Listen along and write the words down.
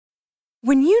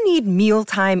When you need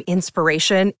mealtime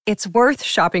inspiration, it's worth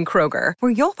shopping Kroger,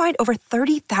 where you'll find over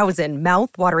 30,000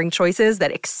 mouth-watering choices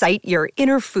that excite your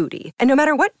inner foodie. And no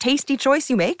matter what tasty choice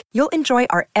you make, you'll enjoy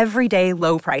our everyday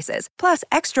low prices, plus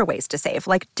extra ways to save,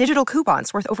 like digital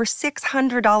coupons worth over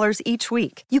 $600 each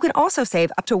week. You can also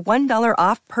save up to $1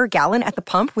 off per gallon at the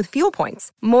pump with fuel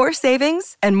points. More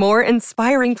savings and more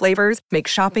inspiring flavors make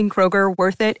shopping Kroger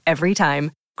worth it every time.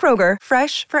 Kroger,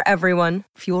 fresh for everyone.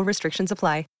 Fuel restrictions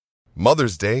apply.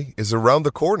 Mother's Day is around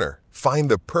the corner.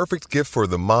 Find the perfect gift for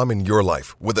the mom in your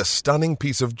life with a stunning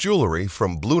piece of jewelry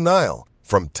from Blue Nile.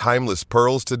 From timeless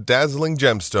pearls to dazzling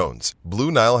gemstones,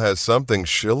 Blue Nile has something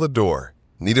she'll adore.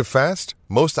 Need it fast?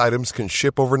 Most items can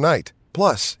ship overnight.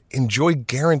 Plus, enjoy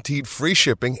guaranteed free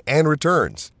shipping and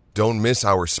returns. Don't miss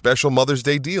our special Mother's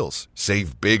Day deals.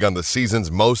 Save big on the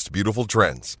season's most beautiful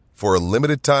trends. For a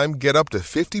limited time, get up to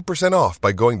 50% off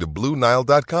by going to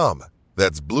BlueNile.com.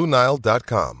 That's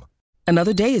BlueNile.com.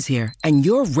 Another day is here, and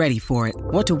you're ready for it.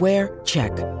 What to wear?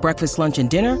 Check. Breakfast, lunch, and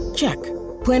dinner? Check.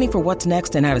 Planning for what's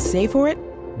next and how to save for it?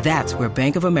 That's where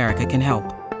Bank of America can help.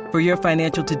 For your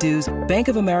financial to-dos, Bank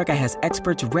of America has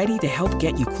experts ready to help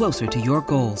get you closer to your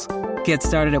goals. Get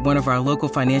started at one of our local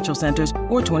financial centers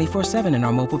or 24/7 in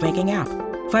our mobile banking app.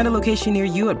 Find a location near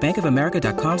you at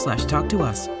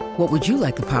bankofamerica.com/talktous. What would you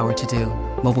like the power to do?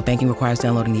 Mobile banking requires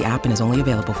downloading the app and is only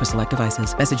available for select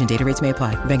devices. Message and data rates may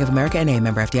apply. Bank of America N.A.,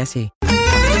 member FDIC.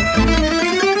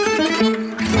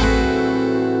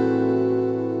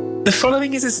 The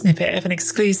following is a snippet of an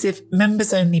exclusive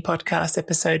members-only podcast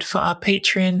episode for our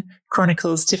Patreon,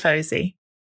 Chronicles Tifosi.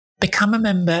 Become a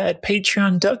member at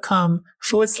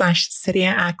patreon.com/Serie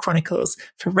A Chronicles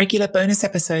for regular bonus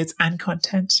episodes and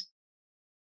content.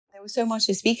 There was so much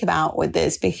to speak about with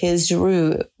this because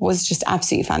Giroud was just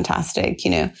absolutely fantastic. You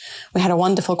know, we had a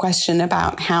wonderful question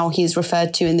about how he's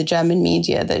referred to in the German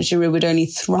media, that Giroud would only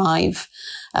thrive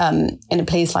in a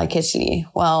place like Italy.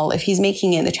 Well, if he's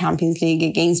making it in the Champions League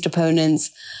against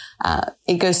opponents,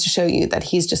 it goes to show you that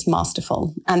he's just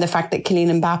masterful. And the fact that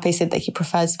Kylian Mbappe said that he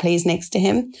prefers plays next to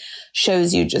him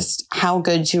shows you just how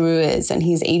good Giroud is. And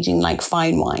he's aging like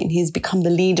fine wine. He's become the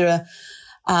leader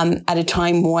at a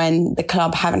time when the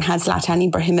club haven't had Zlatan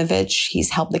Ibrahimovic.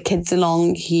 He's helped the kids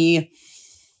along. He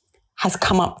has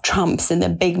come up trumps in the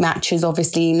big matches,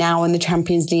 obviously now in the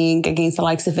Champions League against the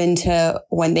likes of Inter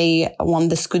when they won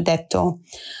the Scudetto.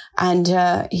 And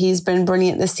he's been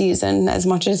brilliant this season as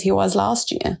much as he was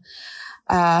last year.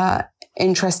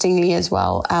 Interestingly as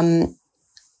well,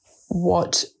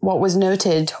 what was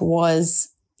noted was,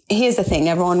 here's the thing,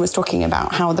 everyone was talking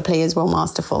about how the players were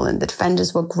masterful and the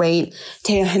defenders were great.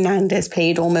 Theo Hernandez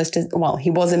played almost as, well, he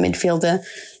was a midfielder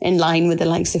in line with the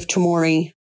likes of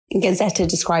Tomori. Gazzetta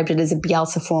described it as a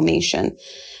Bielsa formation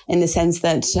in the sense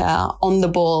that on the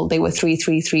ball, they were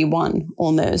 3-3-3-1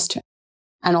 almost.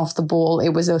 And off the ball,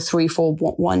 it was a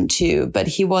 3-4-1-2, but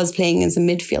he was playing as a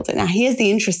midfielder. Now, here's the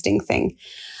interesting thing.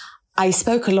 I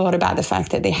spoke a lot about the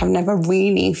fact that they have never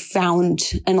really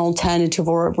found an alternative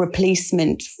or a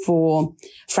replacement for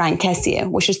Frank Kessié,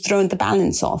 which has thrown the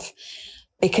balance off.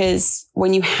 Because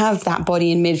when you have that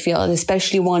body in midfield,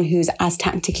 especially one who's as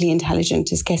tactically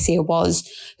intelligent as Kessié was,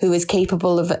 who is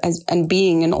capable of and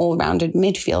being an all-rounded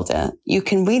midfielder, you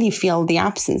can really feel the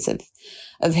absence of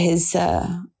his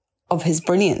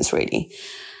brilliance, really.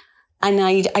 And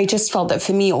I just felt that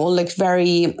for me, it all looked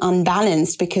very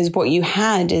unbalanced because what you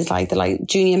had is like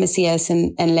Junior Messias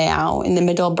and Leao, in the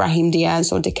middle, Brahim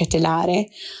Diaz or De Ketelaere,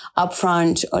 up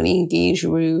front, Origi,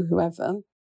 Giroud, whoever.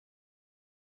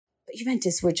 But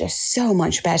Juventus were just so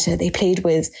much better. They played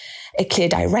with a clear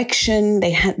direction.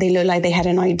 They looked like they had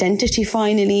an identity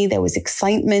finally. There was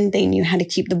excitement. They knew how to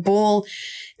keep the ball.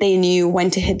 They knew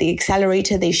when to hit the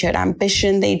accelerator. They showed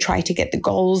ambition. They tried to get the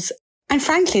goals. And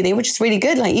frankly, they were just really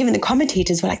good. Like even the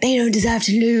commentators were like, they don't deserve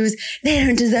to lose. They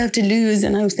don't deserve to lose.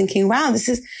 And I was thinking, wow, this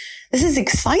is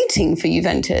exciting for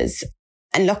Juventus.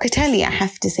 And Locatelli, I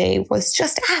have to say, was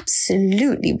just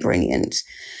absolutely brilliant.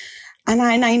 And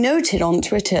I noted on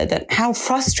Twitter that how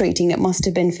frustrating it must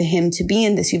have been for him to be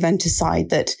in this Juventus side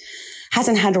that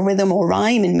hasn't had a rhythm or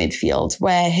rhyme in midfield,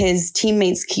 where his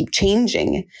teammates keep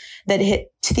changing, that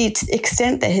to the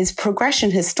extent that his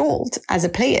progression has stalled as a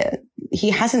player. He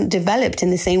hasn't developed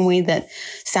in the same way that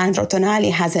Sandro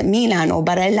Tonali has at Milan or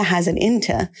Barella has at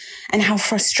Inter. And how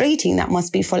frustrating that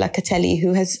must be for Locatelli,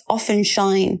 who has often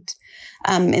shined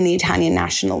in the Italian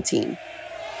national team.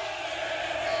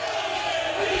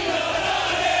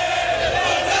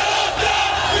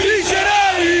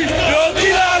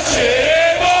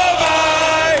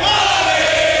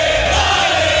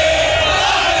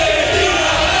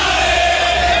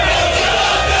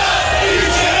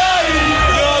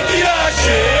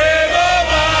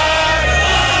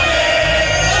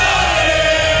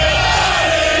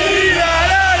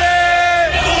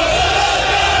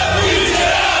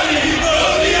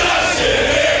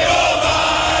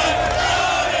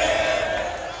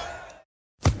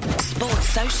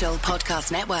 official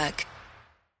podcast network.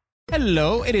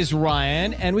 Hello, it is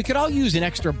Ryan, and we could all use an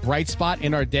extra bright spot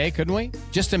in our day, couldn't we?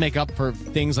 Just to make up for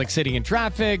things like sitting in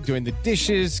traffic, doing the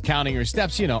dishes, counting your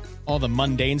steps, you know, all the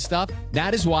mundane stuff.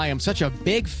 That is why I'm such a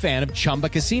big fan of Chumba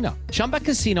Casino. Chumba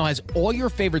Casino has all your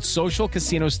favorite social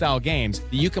casino-style games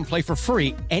that you can play for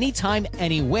free anytime,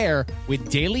 anywhere with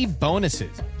daily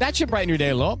bonuses. That should brighten your day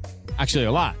a little. Actually,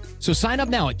 a lot. So sign up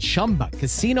now at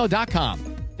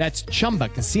ChumbaCasino.com. That's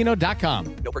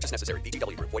ChumbaCasino.com. No purchase necessary.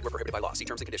 VGW Group. Void where prohibited by law. See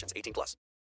terms and conditions. 18+.